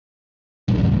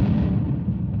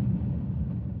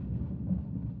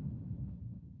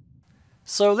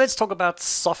So let's talk about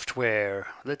software.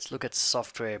 Let's look at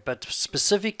software, but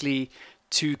specifically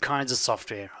two kinds of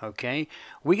software, okay?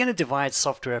 We're going to divide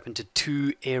software up into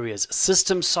two areas,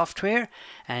 system software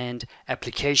and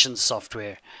application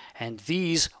software. And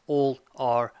these all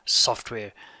are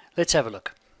software. Let's have a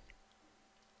look.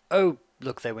 Oh,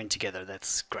 look, they went together.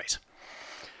 That's great.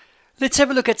 Let's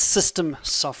have a look at system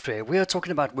software. We are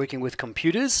talking about working with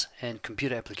computers and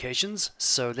computer applications.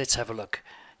 So let's have a look.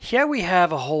 Here we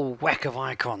have a whole whack of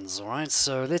icons, all right?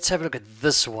 So let's have a look at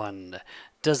this one.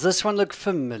 Does this one look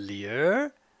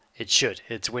familiar? It should.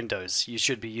 It's Windows. You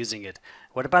should be using it.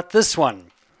 What about this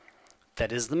one?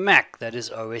 That is the Mac. That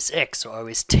is OS X or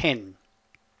OS 10.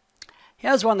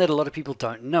 Here's one that a lot of people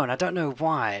don't know, and I don't know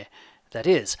why that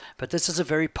is, but this is a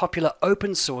very popular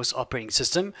open source operating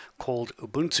system called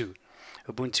Ubuntu.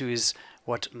 Ubuntu is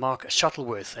what Mark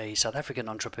Shuttleworth, a South African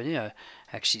entrepreneur,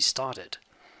 actually started.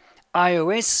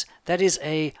 iOS, that is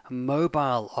a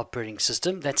mobile operating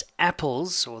system. That's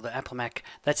Apple's, or the Apple Mac.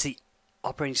 That's the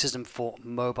operating system for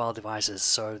mobile devices.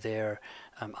 So they're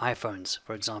iPhones,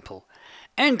 for example.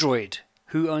 Android.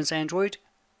 Who owns Android?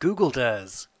 Google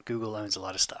does. Google owns a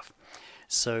lot of stuff.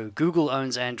 So Google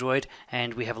owns Android,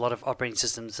 and we have a lot of operating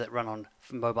systems that run on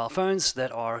mobile phones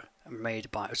that are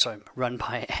run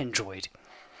by Android.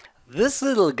 This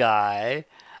little guy,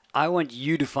 I want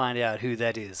you to find out who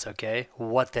that is, okay?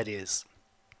 What that is.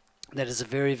 That is a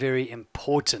very, very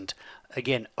important,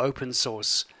 again, open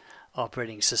source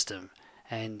operating system.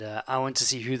 And I want to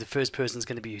see who the first person is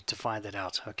going to be to find that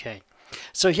out, okay?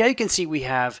 So here you can see we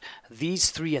have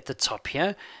these three at the top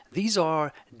here. These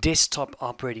are desktop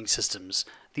operating systems.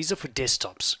 These are for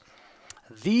desktops.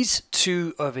 These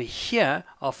two over here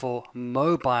are for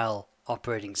mobile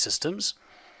operating systems.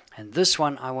 And this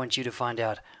one, I want you to find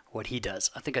out what he does.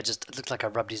 I think it looked like I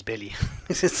rubbed his belly.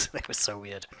 That was so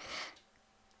weird.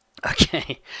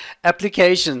 Okay,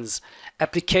 applications.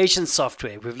 Application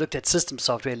software. We've looked at system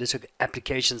software. Let's look at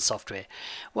application software.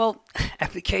 Well,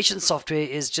 application software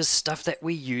is just stuff that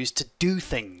we use to do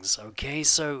things. Okay,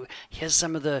 so here's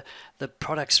some of the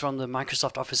products from the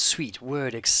Microsoft Office suite: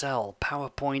 Word, Excel,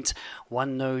 PowerPoint,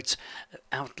 OneNote,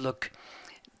 Outlook.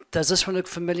 Does this one look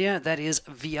familiar? That is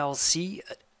VLC.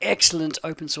 Excellent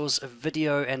open source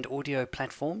video and audio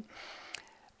platform.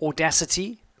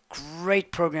 Audacity,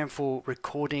 great program for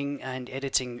recording and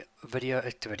editing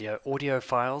audio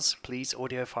files. Please,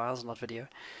 audio files, not video.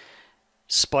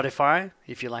 Spotify,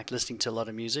 if you like listening to a lot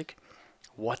of music.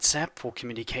 WhatsApp for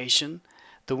communication.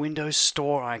 The Windows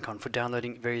Store icon for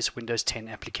downloading various Windows 10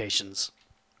 applications.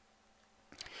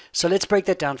 So let's break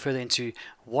that down further into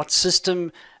what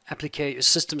system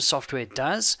software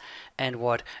does and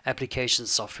what application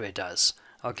software does.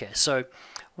 Okay, so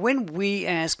when we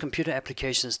as computer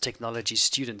applications technology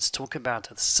students talk about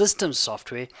the system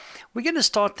software, we're going to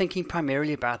start thinking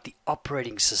primarily about the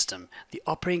operating system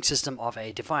of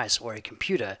a device or a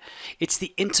computer. It's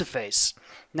the interface.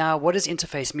 Now, what does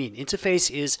interface mean?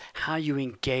 Interface is how you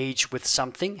engage with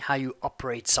something, how you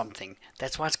operate something.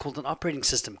 That's why it's called an operating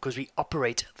system, because we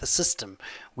operate the system.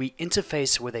 We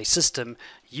interface with a system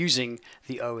using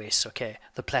the OS, okay,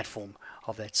 the platform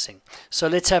of that thing. So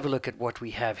let's have a look at what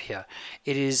we have here.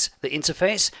 It is the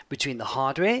interface between the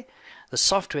hardware, the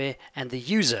software, and the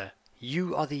user.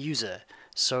 You are the user.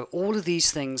 So all of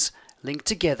these things link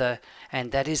together,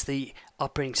 and that is the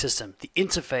operating system, the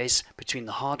interface between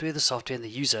the hardware, the software, and the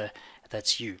user.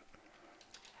 That's you.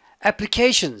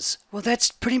 Applications, well,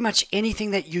 that's pretty much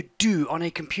anything that you do on a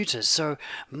computer. So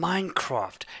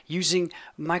Minecraft, using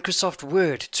Microsoft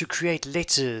Word to create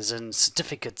letters and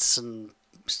certificates and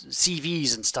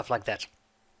CVs and stuff like that.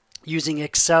 Using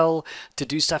Excel to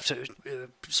do stuff to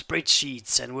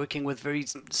spreadsheets and working with very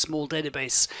small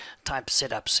database type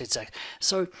setups, etc.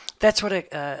 So that's what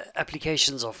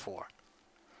applications are for.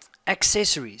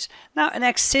 Accessories. Now, an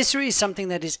accessory is something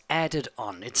that is added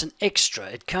on. It's an extra.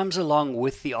 It comes along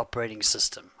with the operating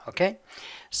system. Okay?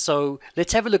 So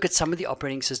let's have a look at some of the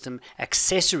operating system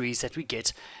accessories that we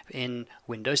get in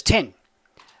Windows 10.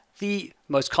 The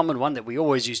most common one that we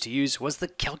always used to use was the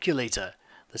calculator,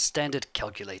 the standard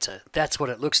calculator. That's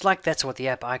what it looks like. That's what the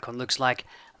app icon looks like.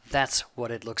 That's what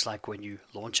it looks like when you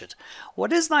launch it.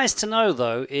 What is nice to know,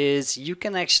 though, is you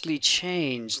can actually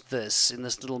change this in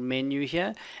this little menu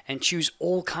here and choose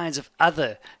all kinds of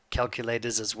other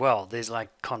calculators as well. There's like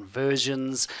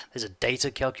conversions, there's a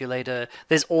data calculator,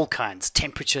 there's all kinds,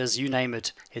 temperatures, you name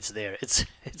it, it's there.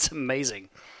 It's amazing.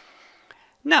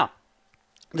 Now,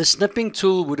 the snipping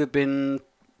tool would have been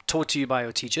taught to you by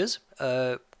your teachers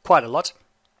quite a lot.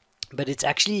 but it's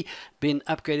actually been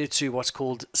upgraded to what's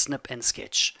called Snip and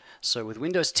Sketch. So with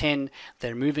Windows 10,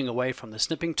 they're moving away from the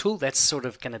snipping tool. That's sort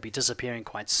of going to be disappearing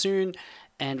quite soon,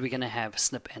 and we're going to have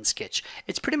Snip and Sketch.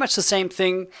 It's pretty much the same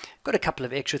thing, got a couple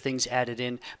of extra things added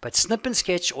in, but Snip and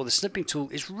Sketch, or the snipping tool,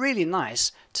 is really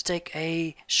nice to take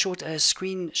a short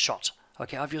screenshot,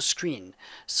 okay, of your screen.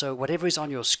 So whatever is on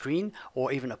your screen,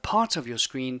 or even a part of your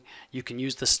screen, you can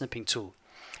use the snipping tool.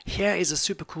 Here is a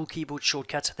super cool keyboard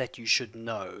shortcut that you should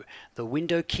know. The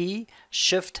window key,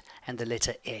 shift, and the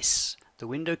letter S. The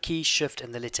window key, shift,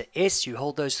 and the letter S, you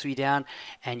hold those three down,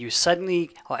 and you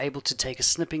suddenly are able to take a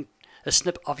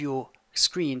snip of your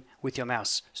screen with your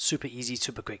mouse. Super easy,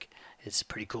 super quick. It's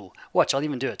pretty cool. Watch, I'll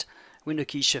even do it. Window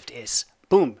key, shift, S.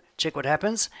 Boom. Check what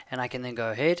happens, and I can then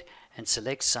go ahead and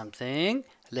select something,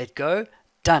 let go,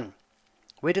 done.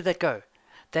 Where did that go?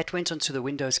 That went onto the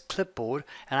Windows clipboard,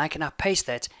 and I can now paste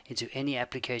that into any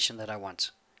application that I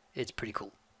want. It's pretty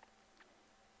cool.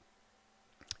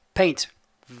 Paint,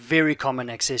 very common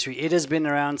accessory. It has been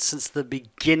around since the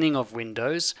beginning of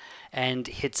Windows, and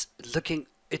it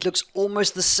looks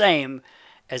almost the same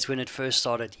as when it first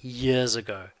started years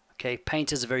ago. Okay,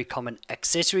 Paint is a very common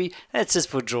accessory. That's just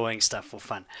for drawing stuff for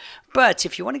fun. But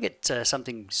if you want to get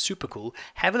something super cool,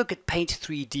 have a look at Paint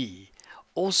 3D.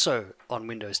 Also on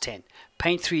Windows 10.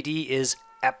 Paint 3D is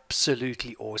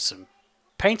absolutely awesome.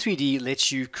 Paint 3D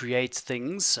lets you create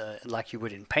things like you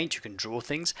would in Paint. You can draw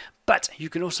things, but you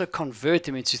can also convert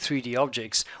them into 3D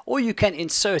objects, or you can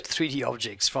insert 3D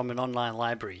objects from an online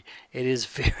library. It is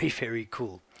very, very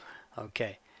cool.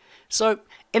 Okay, so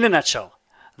in a nutshell,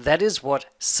 that is what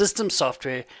system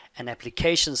software and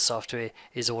application software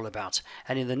is all about.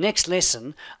 And in the next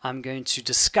lesson, I'm going to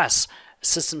discuss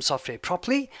system software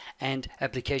properly and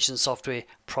application software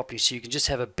properly, so you can just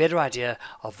have a better idea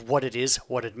of what it is,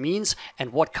 what it means,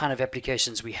 and what kind of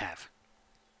applications we have.